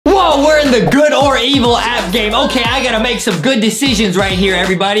in the good or evil app game. Okay, I gotta make some good decisions right here,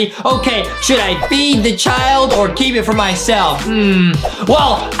 everybody. Okay, should I feed the child or keep it for myself?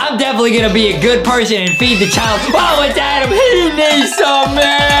 Well, I'm definitely gonna be a good person and feed the child. Oh, it's Adam. He needs some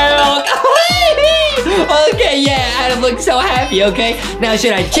milk. Okay, yeah, Adam looks so happy, okay? Now,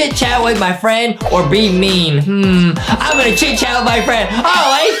 should I chit-chat with my friend or be mean? I'm gonna chit-chat with my friend.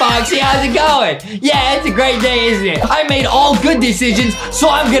 Oh, hey, Foxy, how's it going? Yeah, it's a great day, isn't it? I made all good decisions, so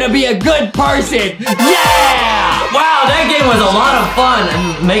I'm gonna be a good person. Yeah! Wow, that game was a lot of fun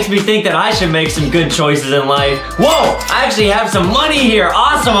and makes me think that I should make some good choices in life. Whoa, I actually have some money here.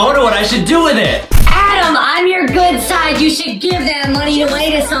 Awesome, I wonder what I should do with it. Adam, I'm your good side. You should give that money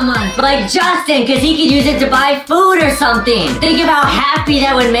away to someone. Like Justin, because he could use it to buy food or something. Think of how happy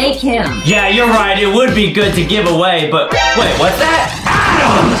that would make him. Yeah, you're right. It would be good to give away, but wait, what's that?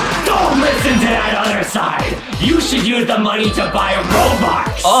 Adam! Don't listen to that other side. You should use the money to buy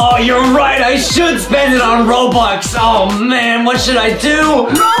Robux. Oh, you're right. I should spend it on Robux. Oh, man, what should I do?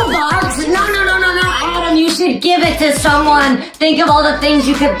 Robux? No, Adam, you should give it to someone. Think of all the things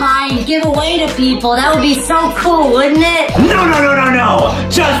you could buy and give away to people. That would be so cool, wouldn't it? No.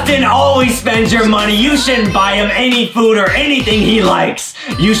 Justin always spends your money. You shouldn't buy him any food or anything he likes.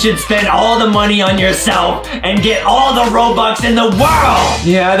 You should spend all the money on yourself and get all the Robux in the world.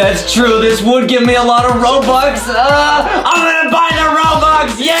 Yeah, that's true. This would give me a lot of Robux. I'm gonna buy the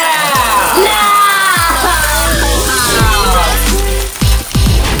Robux. Yeah! No!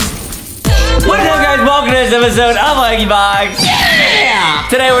 What's up, guys? Welcome to this episode of LankyBox. Yeah!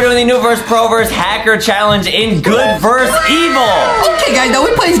 Today we're doing the Noob vs. Pro vs. Hacker Challenge in Good vs. Evil. Okay, guys, now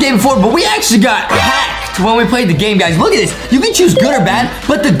we played this game before, but we actually got hacked when we played the game, guys. Look at this. You can choose good or bad,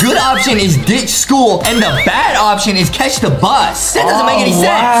 but the good option is ditch school, and the bad option is catch the bus. That doesn't make any sense.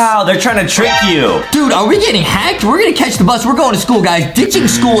 Wow, they're trying to trick you. Dude, are we getting hacked? We're gonna catch the bus. We're going to school, guys. Ditching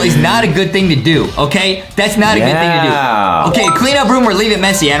school is not a good thing to do, okay? That's not a good thing to do. Okay, clean up room or leave it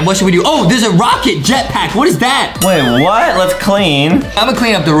messy, and what should we do? Oh, there's a rocket jetpack. What is that? Wait, what? Let's clean. I'm gonna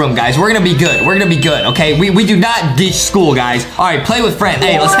clean up the room, guys. We're gonna be good. We're gonna be good, okay? We do not ditch school, guys. All right, play with friends.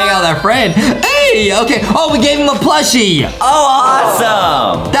 Hey, let's hang out with our friend. Hey, okay. Oh, we gave him a plushie. Oh,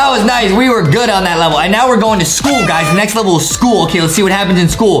 awesome. That was nice. We were good on that level. And now we're going to school, guys. The next level is school. Okay, let's see what happens in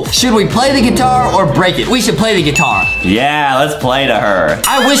school. Should we play the guitar or break it? We should play the guitar. Yeah, let's play to her.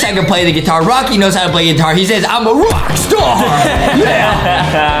 I wish I could play the guitar. Rocky knows how to play guitar. He says, I'm a rock star.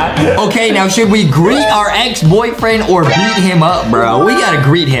 Yeah. Okay, now should we greet our ex-boyfriend or beat him up, bro? We gotta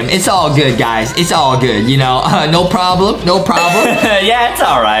greet him. It's all good, guys. It's all good, you know. No problem. No problem. Yeah, it's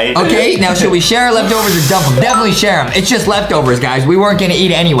all right. Okay, now should we share our leftovers or dump them? Definitely share them. It's just leftovers, guys. We weren't gonna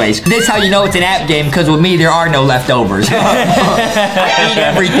eat anyways. This is how you know it's an app game, because with me, there are no leftovers. I eat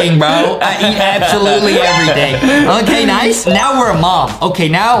everything, bro. I eat absolutely everything. Okay, nice. Now we're a mom. Okay,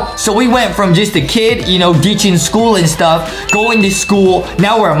 now, so we went from just a kid, you know, ditching school and stuff, going to school.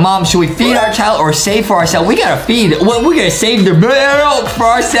 Now we're a mom. Should we feed our child or save for ourselves? We gotta feed. What, we're gonna save the milk for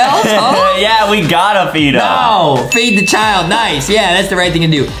ourselves? Huh? Yeah, we gotta feed them. No, feed the child. Nice. Yeah, that's the right thing to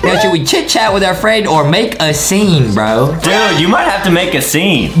do. Now, should we chit-chat with our friend or make a scene, bro? Dude, you might have to make a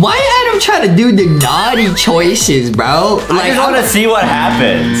scene. Why Adam try to do the naughty choices, bro? Like, I just want to see what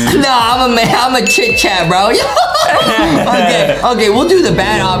happens. No, I'm a chit-chat, bro. Okay, we'll do the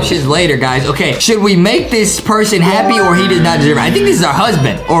bad options later, guys. Okay, should we make this person happy or he does not deserve it? I think this is our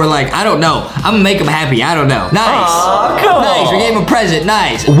husband. Or like, I don't know. I'm gonna make him happy. I don't know. Nice. Aw, cool. Nice, we gave him a present.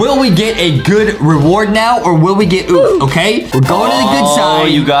 Nice. Will we get a good reward now or will we get oofed? Okay, we're going to the good side. Oh,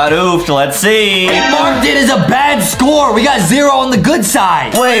 you got oofed. Let's see. It marked it as a bad score. We got 0 on the good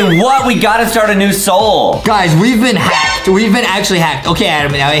side. Wait, what? We gotta start a new soul. Guys, we've been hacked. We've been actually hacked. Okay,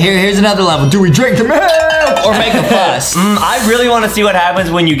 Adam, now here's another level. Do we drink the milk or make a fuss? I really want to see what happens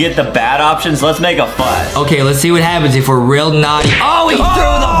when you get the bad options. Let's make a fuss. Okay, let's see what happens if we're real naughty. Oh, he threw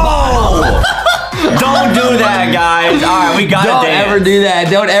the ball. Don't do that, guys. All right, we gotta dance. Don't ever do that.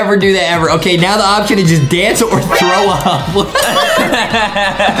 Don't ever do that ever. Okay, now the option is just dance or throw up.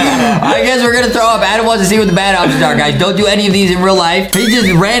 I guess we're gonna throw up. Adam wants to see what the bad options are, guys. Don't do any of these in real life. He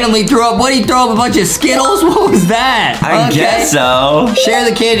just randomly threw up. What did he throw up? A bunch of Skittles? What was that? I guess so. Share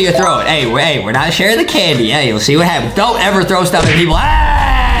the candy or throw it. Hey, we're not sharing the candy. Hey, you'll see what happens. Don't ever throw stuff at people. Hey!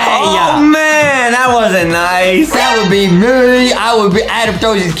 Oh, man, that was wasn't nice. That would be me. Adam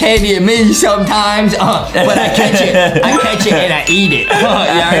throws his candy at me sometimes, but I catch it and I eat it. You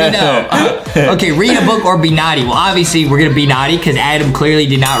already know. Okay, read a book or be naughty. Well, obviously we're gonna be naughty because Adam clearly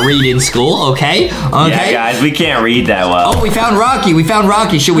did not read in school. Okay. Yeah, guys, we can't read that well. Oh, we found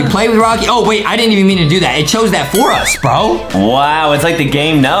Rocky. Should we play with Rocky? Oh, wait, I didn't even mean to do that. It chose that for us, bro. Wow, it's like the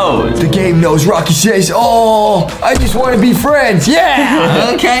game knows. The game knows. Rocky says, oh, I just want to be friends.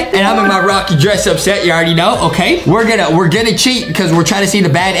 Yeah. Okay. And I'm in my Rocky dress up set. You already know. Okay. We're gonna cheat because we're trying to see the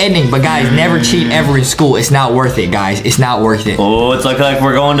bad ending. But guys, never cheat ever in school. It's not worth it, guys. It's not worth it. Oh, it's looking like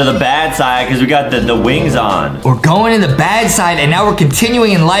we're going to the bad side because we got the wings on. We're going in the bad side, and now we're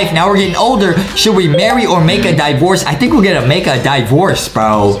continuing in life. Now we're getting older. Should we marry or make a divorce? I think we're gonna make a divorce,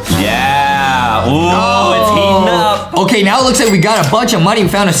 bro. Yeah. Ooh, it's heating up. Okay, now it looks like we got a bunch of money. We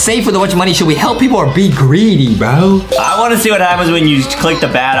found a safe with a bunch of money. Should we help people or be greedy, bro? I want to see what happens when you click the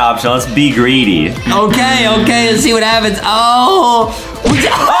bad option. Let's be greedy. Okay, let's see what happens. Oh!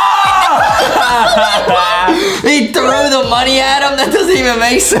 He threw the money at him? That doesn't even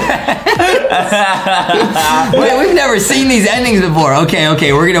make sense. Wait, we've never seen these endings before.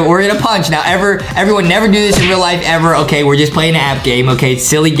 Okay, we're gonna punch. Now, everyone never do this in real life ever. Okay, we're just playing an app game. Okay, it's a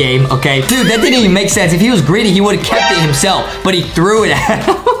silly game. Okay. Dude, that didn't even make sense. If he was greedy, he would have kept it himself, but he threw it at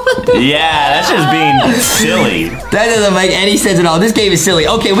him. Yeah, that's just being silly. That doesn't make any sense at all. This game is silly.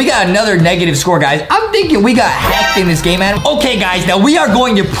 Okay, we got another negative score, guys. I'm thinking we got hacked in this game, Adam. Okay, guys, now we are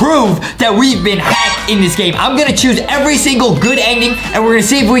going to prove that we've been hacked in this game. I'm gonna choose every single good ending, and we're gonna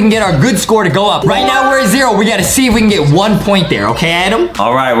see if we can get our good score to go up. Right now, we're at 0. We gotta see if we can get 1 point there. Okay, Adam?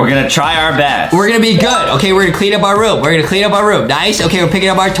 All right, we're gonna try our best. We're gonna be good. Okay, we're gonna clean up our room. Nice. Okay, we're picking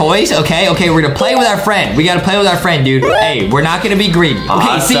up our toys. Okay, we're gonna play with our friend. We gotta play with our friend, dude. Hey, we're not gonna be greedy. Okay,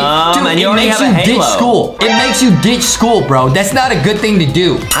 awesome. See, dude, and you it makes you ditch school. It makes you ditch school, bro. That's not a good thing to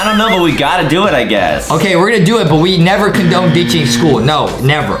do. I don't know, but we gotta do it, I guess. Okay, we're gonna do it, but we never condone ditching school. No,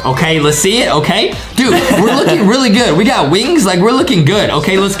 never. Okay, let's see it. Okay, dude, we're looking really good. We got wings, like we're looking good.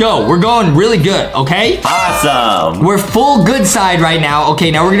 Okay, let's go. We're going really good. Okay. Awesome. We're full good side right now.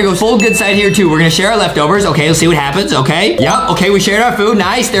 Okay, now we're gonna go full good side here too. We're gonna share our leftovers. Okay, let's see what happens. Okay. Yep. Okay, we shared our food.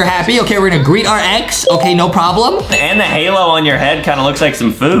 Nice. They're happy. Okay, we're gonna greet our ex. Okay, no problem. And the halo on your head kind of looks like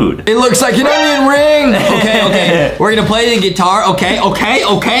some food. It looks like an onion ring. Okay. We're gonna play the guitar. Okay.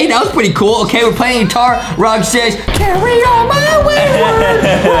 That was pretty cool. Okay, we're playing guitar. Rog says, "Carry on my wayward."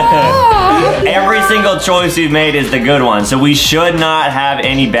 Every single choice we've made is the good one, so we should not have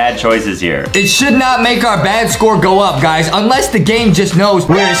any bad choices here. It should not make our bad score go up, guys, unless the game just knows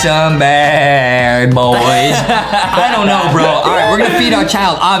we're some bad boys. I don't know, bro. All right, we're gonna feed our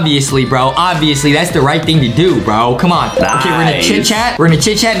child, obviously, bro. Obviously, that's the right thing to do, bro. Come on. Nice. Okay, we're gonna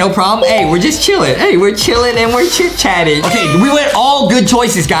chit-chat. No problem. Hey, we're just chilling. Hey, we're chilling and we're chit-chatting. Okay, we went all good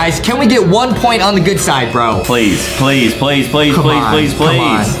choices, guys. Can we get 1 point on the good side, bro? Please. Come on.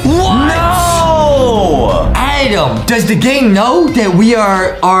 What? No! Adam, does the game know that we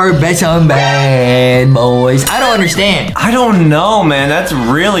are some bad boys? I don't understand. I don't know, man. That's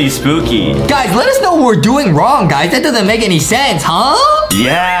really spooky. Guys, let us know what we're doing wrong, guys. That doesn't make any sense, huh?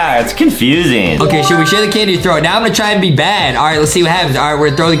 Yeah, it's confusing. Okay, should we share the candy or throw it? Now I'm gonna try and be bad. All right, let's see what happens. All right, we're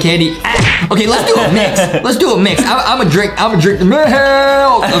gonna throw the candy. Okay, let's do a mix. I'm gonna drink the milk.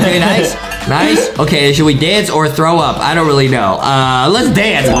 Okay, nice. Okay, should we dance or throw up? I don't really know. Let's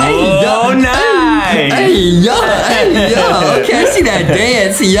dance. Oh, nice. Hey, yeah. Okay, I see that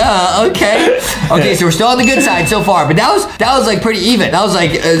dance. Yeah, okay. Okay, so we're still on the good side so far, but that was like pretty even. That was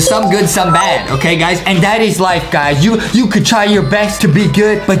like some good, some bad. Okay, guys, and that is life, guys. You could try your best to be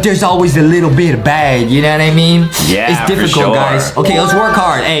good, but there's always a little bit of bad. You know what I mean? Yeah, it's difficult, for sure. Guys. Okay, let's work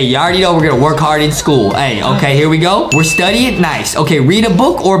hard. Hey, you already know we're gonna work hard in school. Hey, okay, here we go. We're studying. Nice. Okay, read a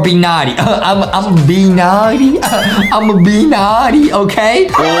book or be naughty. I'm gonna be naughty. Okay.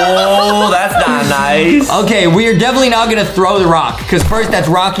 Oh, that's not nice. Okay, we are definitely not gonna throw the rock because first that's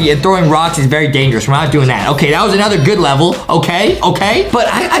Rocky and throwing rocks is very dangerous. We're not doing that. Okay, that was another good level. Okay. But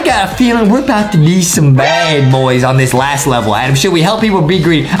I got a feeling we're about to need some bad boys on this last level. Adam, should we help people be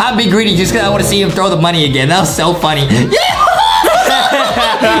greedy? I'll be greedy just because I want to see him throw the money again. That was so funny. Yeah.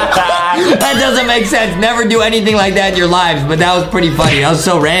 That doesn't make sense. Never do anything like that in your lives, but that was pretty funny. That was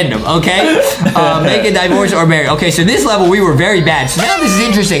so random, okay? Make a divorce or marry. Okay, so this level, we were very bad. So now this is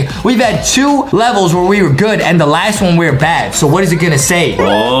interesting. We've had 2 levels where we were good, and the last one we were bad. So what is it gonna say?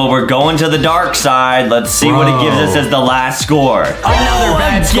 Oh, we're going to the dark side. Let's see what it gives us as the last score. Another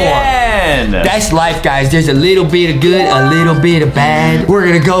bad score. Again. That's life, guys. There's a little bit of good, a little bit of bad. We're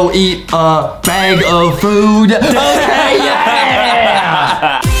gonna go eat a bag of food. Okay, yeah.